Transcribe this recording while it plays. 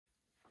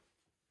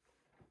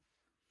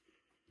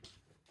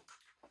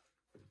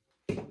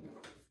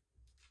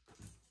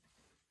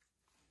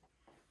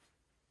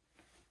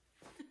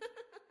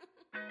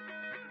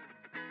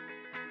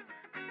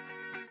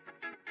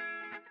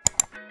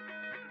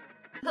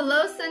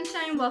Hello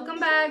sunshine, welcome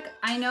back.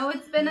 I know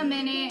it's been a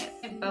minute,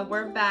 but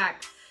we're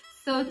back.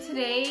 So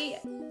today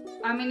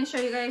I'm going to show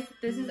you guys,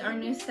 this is our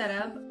new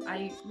setup.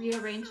 I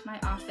rearranged my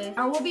office.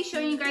 I will be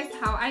showing you guys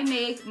how I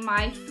make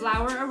my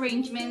flower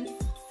arrangements,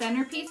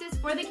 centerpieces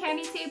for the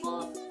candy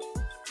table.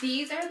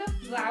 These are the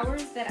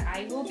flowers that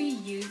I will be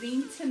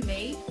using to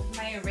make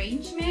my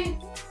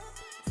arrangement.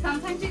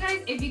 Sometimes you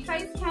guys, if you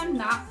guys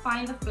cannot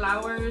find the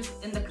flowers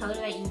in the color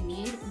that you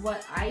need,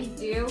 what I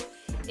do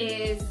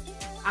is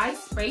I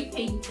spray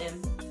paint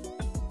them.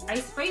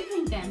 I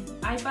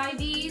buy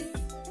these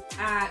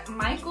at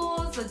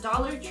Michael's, the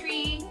Dollar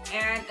Tree,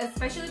 and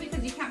especially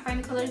because you can't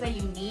find the colors that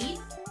you need.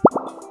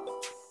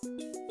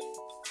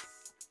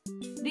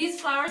 These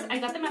flowers, I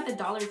got them at the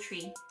Dollar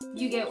Tree.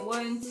 You get 5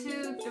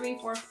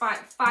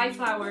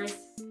 flowers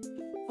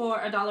for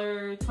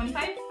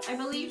 $1.25, I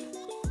believe.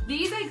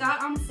 These I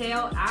got on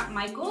sale at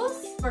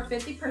Michael's for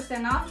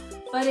 50% off.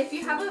 But if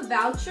you have a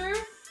voucher,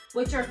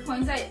 which are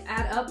coins that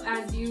add up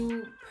as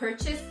you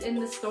purchase in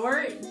the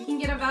store, you can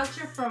get a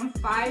voucher from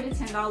 $5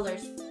 to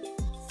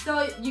 $10.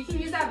 So you can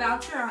use that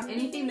voucher on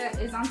anything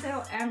that is on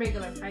sale and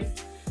regular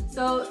price.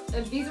 So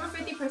if these were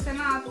 50%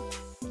 off,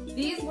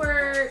 these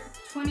were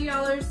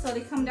 $20, so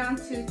they come down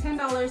to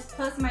 $10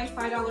 plus my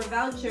 $5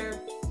 voucher.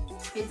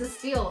 It's a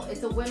steal,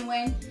 it's a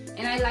win-win.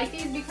 And I like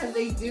these because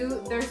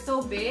they're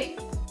so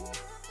big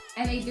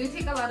and they do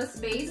take a lot of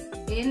space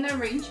in the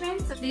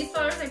arrangement. So these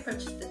flowers, I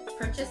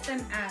purchased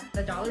them at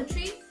the Dollar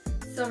Tree.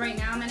 So right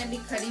now I'm going to be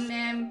cutting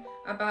them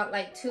about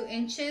like 2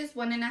 inches,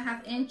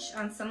 1.5 inch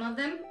on some of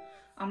them.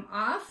 I'm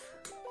off.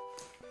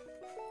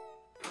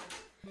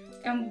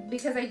 And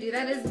because I do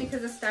that is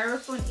because the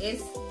styrofoam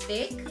is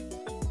thick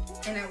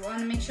and I want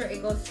to make sure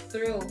it goes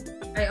through.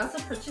 I also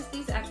purchased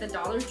these at the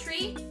Dollar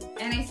Tree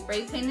and I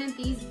spray painted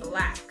these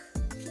black.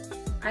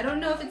 I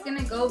don't know if it's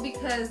gonna go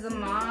because the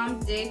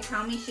mom did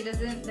tell me she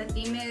doesn't,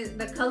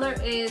 the color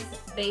is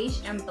beige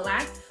and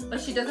black,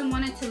 but she doesn't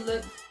want it to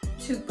look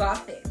too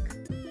gothic.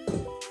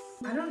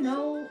 I don't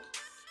know.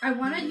 I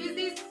want to use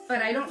these,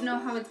 but I don't know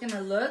how it's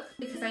gonna look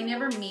because I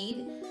never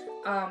made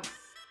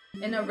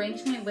an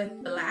arrangement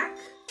with black.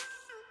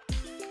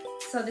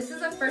 So this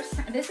is the first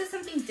time. This is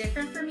something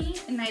different for me,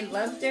 and I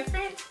love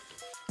different.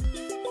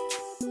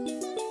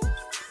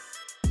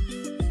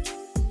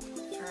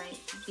 Alright,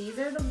 these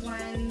are the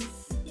ones.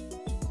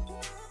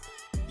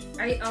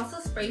 I also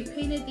spray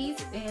painted these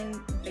in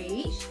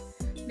beige.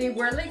 They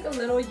were like a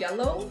little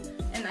yellow,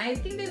 and I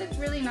think they look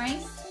really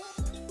nice.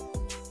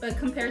 But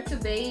compared to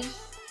beige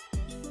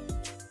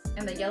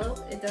and the yellow,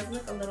 it does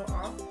look a little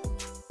off.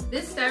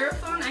 This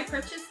styrofoam, I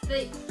purchased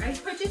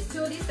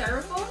 2 of these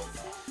styrofoams.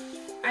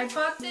 I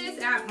bought this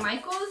at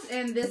Michael's,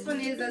 and this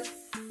one is a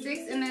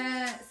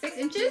 6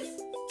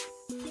 inches.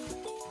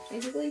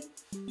 Basically,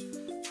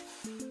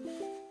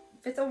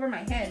 fits over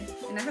my head,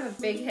 and I have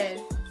a big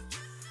head.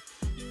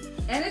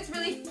 And it's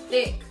really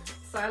thick,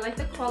 so I like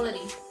the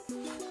quality.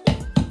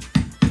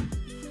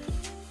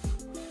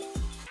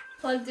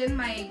 Plugged in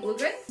my glue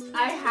gun.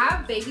 I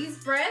have baby's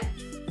breath,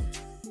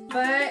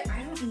 but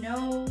I don't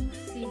know.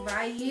 See,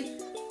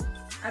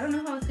 I don't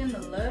know how it's gonna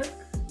look.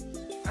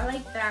 I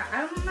like that.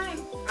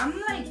 I'm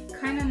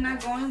like kind of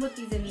not going with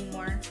these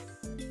anymore.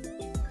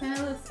 Kind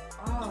of looks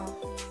off.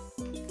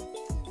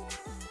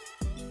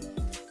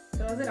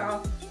 Throws it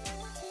off.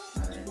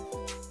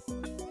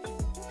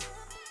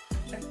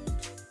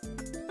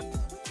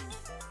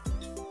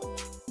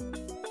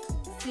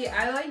 See,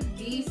 I like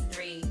these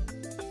 3.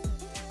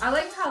 I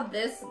like how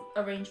this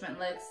arrangement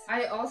looks.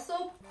 I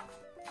also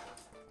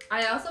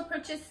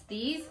purchased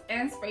these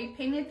and spray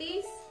painted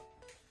these.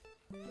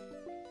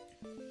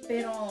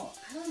 Pero,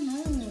 I don't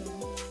know.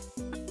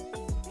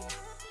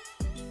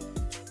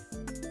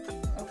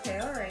 Okay,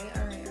 alright.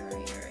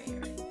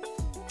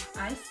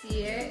 I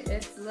see it.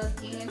 It's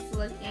looking.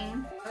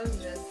 How does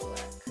this look?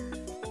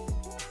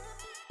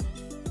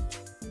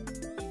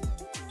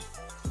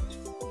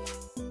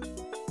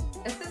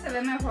 Este se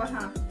ve mejor,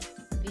 huh?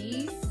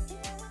 These,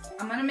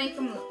 I'm gonna make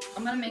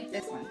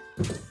this one.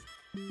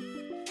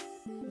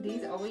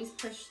 These always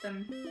push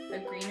them, the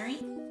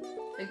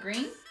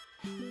green,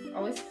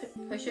 always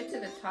push it to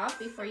the top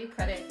before you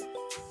cut it.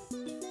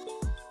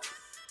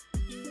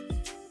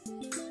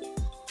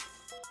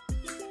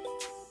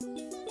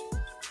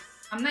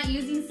 I'm not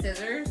using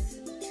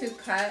scissors to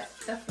cut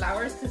the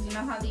flowers because you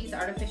know how these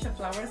artificial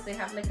flowers, they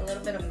have like a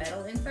little bit of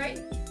metal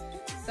inside.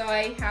 So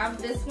I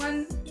have this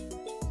one.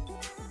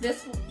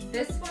 This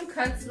one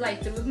cuts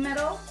like through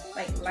metal,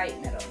 like light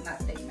metal, not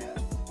thick metal.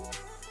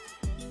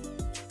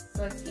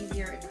 So it's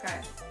easier to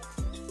cut.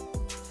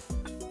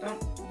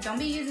 Don't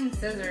be using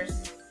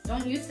scissors.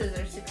 Don't use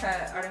scissors to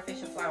cut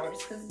artificial flowers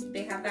because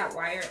they have that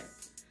wire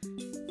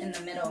in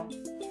the middle.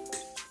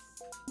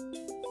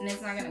 And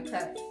it's not gonna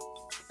cut.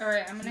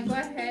 Alright, I'm gonna go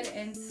ahead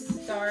and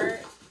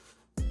start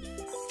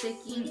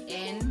sticking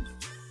in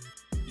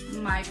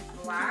my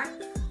black.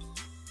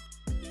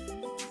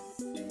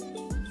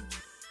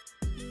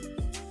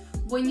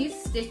 When you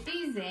stick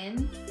these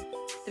in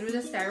through the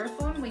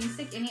styrofoam, when you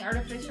stick any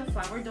artificial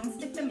flower, don't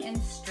stick them in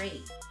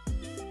straight.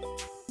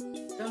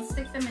 Don't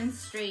stick them in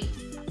straight.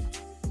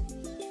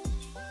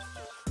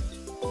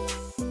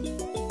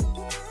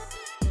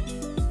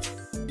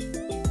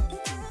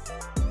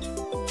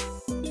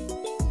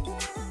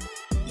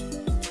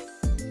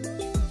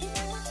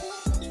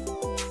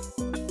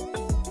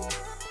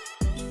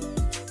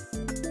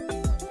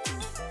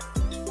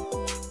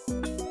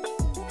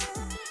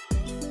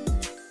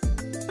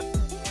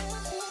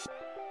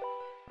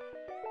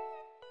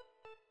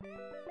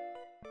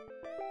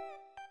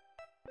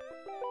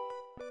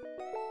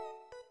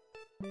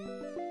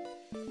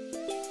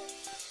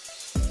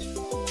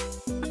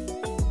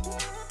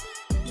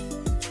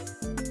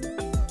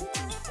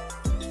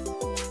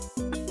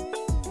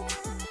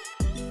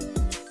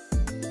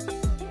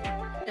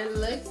 It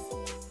looks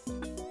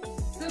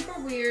super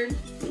weird,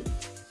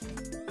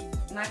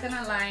 not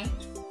gonna lie.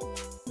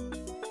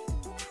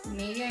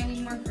 Maybe I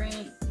need more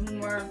green,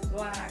 more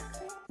black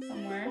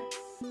somewhere.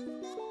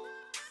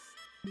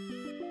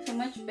 Too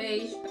much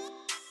beige.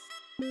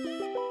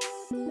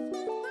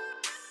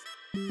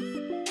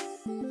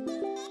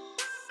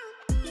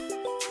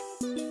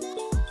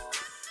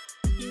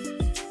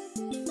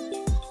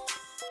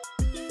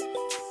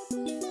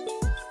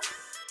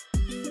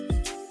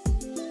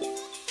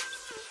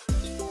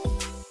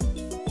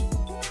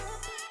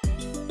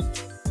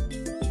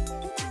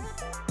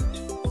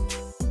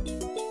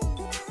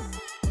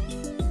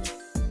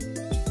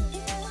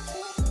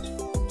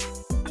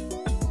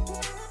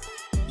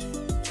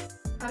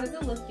 How does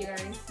it look, you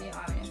guys? Be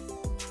honest.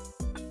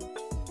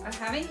 I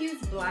haven't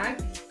used black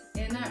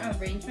in an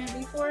arrangement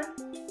before.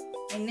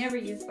 I never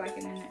used black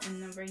in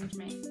an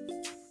arrangement.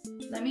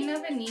 Let me know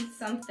if it needs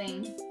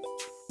something.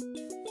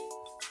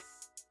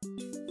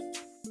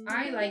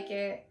 I like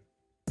it.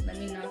 Let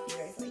me know if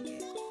you guys like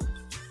it.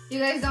 You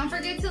guys don't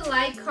forget to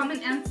like,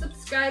 comment, and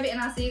subscribe,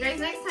 and I'll see you guys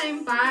next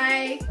time.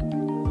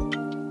 Bye!